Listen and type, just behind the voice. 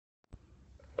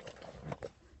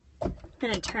I'm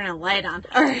going to turn a light on.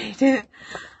 All right.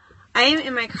 I am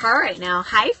in my car right now.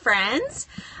 Hi, friends.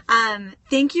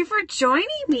 Thank you for joining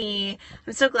me.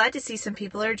 I'm so glad to see some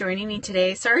people are joining me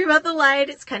today. Sorry about the light.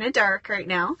 It's kind of dark right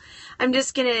now. I'm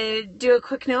just going to do a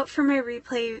quick note for my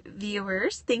replay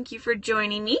viewers. Thank you for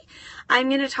joining me. I'm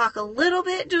going to talk a little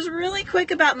bit, just really quick,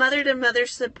 about mother-to-mother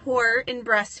support in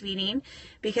breastfeeding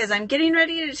because I'm getting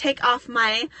ready to take off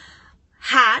my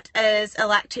hat as a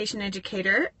lactation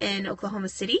educator in Oklahoma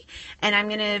City, and I'm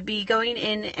going to be going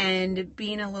in and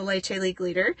being a Little HA League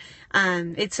leader.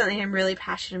 It's something I'm really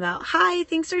passionate about. Hi,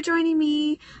 thanks for joining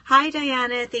me. Hi,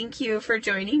 Diana. Thank you for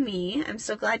joining me. I'm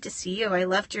so glad to see you. I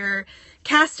loved your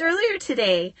cast earlier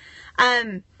today.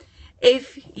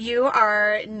 If you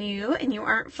are new and you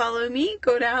aren't following me,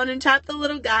 go down and tap the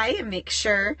little guy and make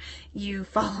sure you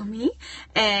follow me.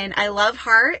 And I love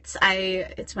hearts.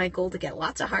 It's my goal to get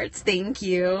lots of hearts. Thank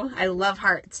you. I love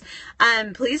hearts.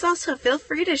 Please also feel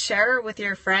free to share with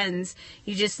your friends.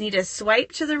 You just need to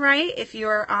swipe to the right if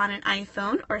you're on an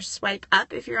iPhone or swipe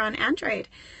up if you're on Android.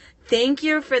 Thank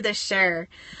you for the share.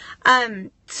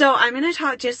 So I'm going to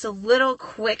talk just a little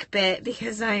quick bit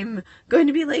because I'm going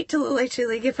to be late to Little HA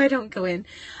League if I don't go in.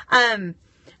 I'm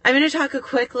going to talk a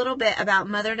quick little bit about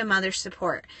mother-to-mother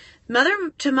support.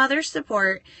 Mother-to-mother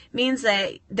support means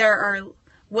that there are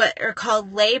what are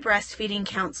called lay breastfeeding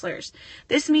counselors.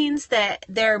 This means that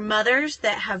they're mothers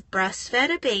that have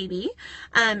breastfed a baby.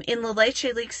 In Little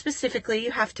HA League specifically,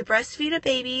 you have to breastfeed a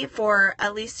baby for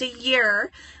at least a year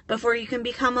before you can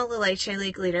become a Little HA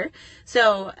League leader.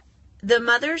 So the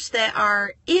mothers that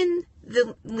are in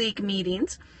the league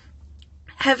meetings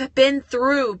have been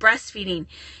through breastfeeding.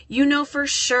 You know for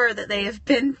sure that they have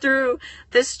been through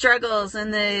the struggles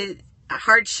and the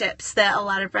hardships that a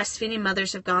lot of breastfeeding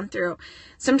mothers have gone through.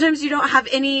 Sometimes you don't have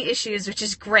any issues, which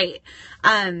is great.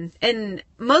 And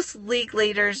most league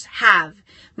leaders have.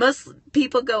 Most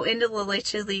people go into the Little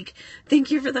HA League. Thank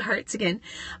you for the hearts again.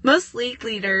 Most league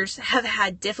leaders have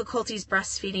had difficulties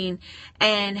breastfeeding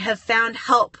and have found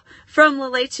help from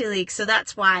Little HA League. So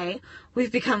that's why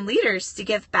we've become leaders, to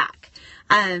give back.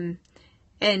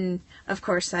 And of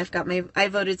course, I've got my I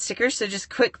voted sticker. So just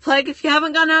quick plug. If you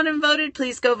haven't gone out and voted,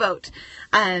 please go vote.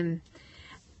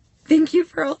 Thank you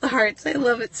for all the hearts. I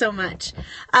love it so much.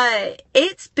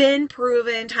 It's been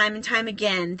proven time and time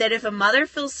again that if a mother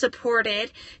feels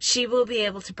supported, she will be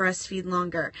able to breastfeed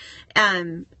longer.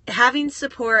 Having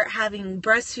support, having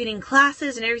breastfeeding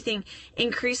classes and everything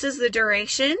increases the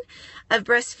duration of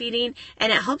breastfeeding,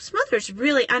 and it helps mothers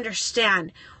really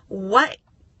understand what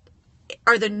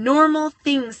are the normal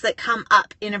things that come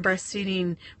up in a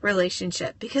breastfeeding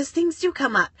relationship, because things do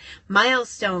come up.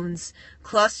 Milestones,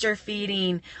 cluster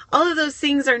feeding, all of those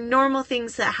things are normal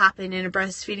things that happen in a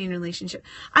breastfeeding relationship.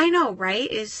 I know, right?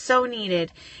 It's so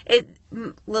needed.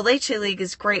 Little HA League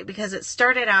is great because it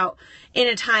started out in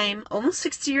a time almost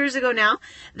 60 years ago now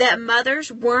that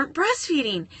mothers weren't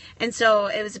breastfeeding. And so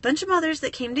it was a bunch of mothers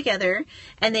that came together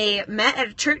and they met at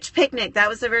a church picnic. That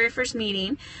was the very first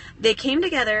meeting. They came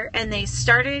together and they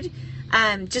started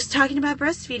just talking about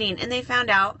breastfeeding, and they found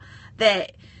out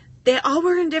that they all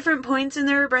were in different points in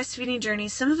their breastfeeding journey.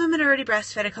 Some of them had already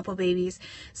breastfed a couple babies.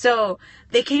 So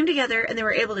they came together and they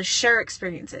were able to share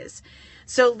experiences.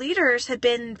 So leaders have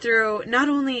been through not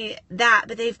only that,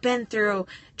 but they've been through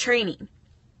training.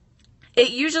 It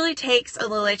usually takes a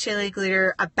Little HA League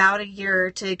leader about a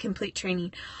year to complete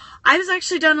training. I was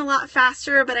actually done a lot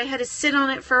faster, but I had to sit on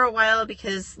it for a while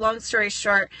because, long story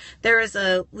short, there was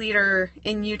a leader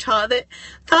in Utah that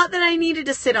thought that I needed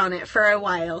to sit on it for a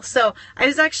while. So I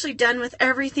was actually done with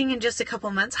everything in just a couple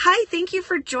months. Hi, thank you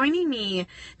for joining me.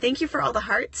 Thank you for all the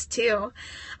hearts, too.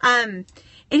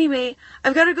 Anyway,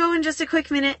 I've got to go in just a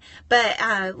quick minute, but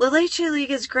Little HA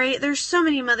League is great. There's so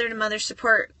many mother-to-mother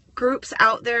support groups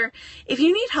out there. If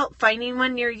you need help finding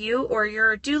one near you, or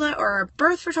you're a doula or a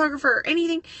birth photographer or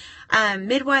anything,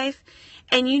 midwife,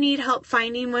 and you need help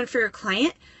finding one for your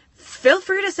client, feel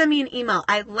free to send me an email.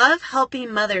 I love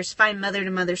helping mothers find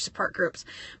mother-to-mother support groups.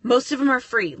 Most of them are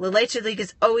free. Little HA League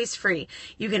is always free.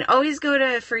 You can always go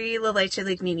to a free Little HA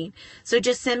League meeting. So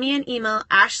just send me an email,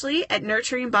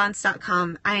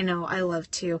 ashley@nurturingbonds.com. I know, I love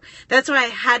to. That's why I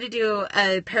had to do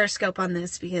a Periscope on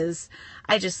this, because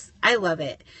I love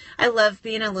it. I love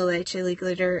being a Little HA League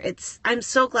leader. I'm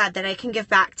so glad that I can give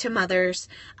back to mothers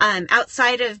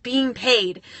outside of being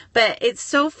paid. But it's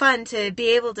so fun to be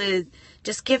able to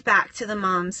just give back to the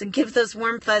moms and give those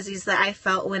warm fuzzies that I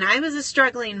felt when I was a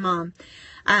struggling mom.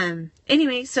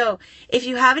 Anyway, so if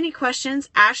you have any questions,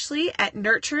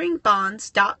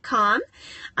 Ashley@nurturingbonds.com.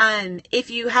 If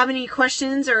you have any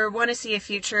questions or want to see a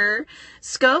future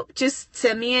scope, just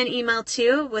send me an email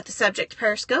too with the subject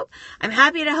Periscope. I'm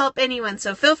happy to help anyone,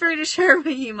 so feel free to share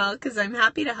my email because I'm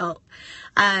happy to help.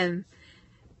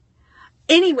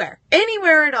 Anywhere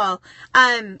at all.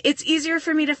 It's easier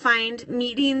for me to find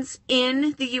meetings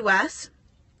in the U.S.,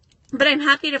 but I'm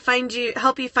happy to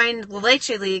help you find La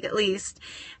Leche League, at least,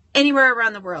 anywhere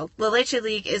around the world. La Leche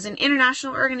League is an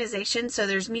international organization, so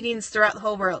there's meetings throughout the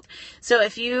whole world. So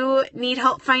if you need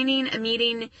help finding a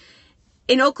meeting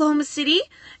in Oklahoma City,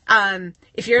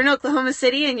 if you're in Oklahoma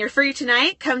City and you're free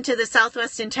tonight, come to the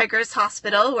Southwest Integris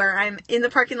Hospital, where I'm in the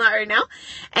parking lot right now,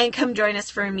 and come join us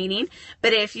for a meeting.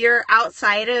 But if you're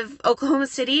outside of Oklahoma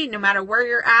City, no matter where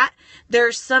you're at,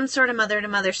 there's some sort of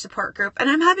mother-to-mother support group, and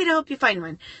I'm happy to help you find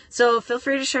one. So feel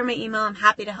free to share my email. I'm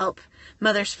happy to help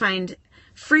mothers find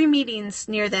free meetings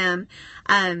near them.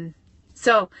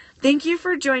 So thank you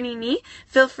for joining me.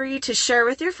 Feel free to share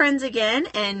with your friends again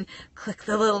and click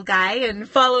the little guy and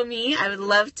follow me. I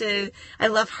love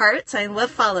hearts. I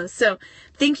love follows. So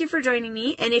thank you for joining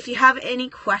me. And if you have any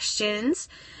questions,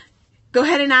 go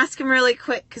ahead and ask them really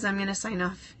quick because I'm going to sign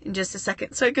off in just a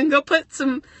second so I can go put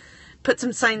some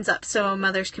signs up so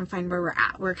mothers can find where we're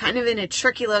at. We're kind of in a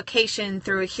tricky location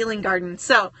through a healing garden.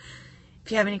 So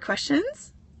if you have any questions,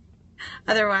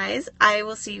 otherwise, I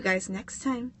will see you guys next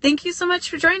time. Thank you so much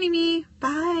for joining me.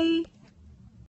 Bye.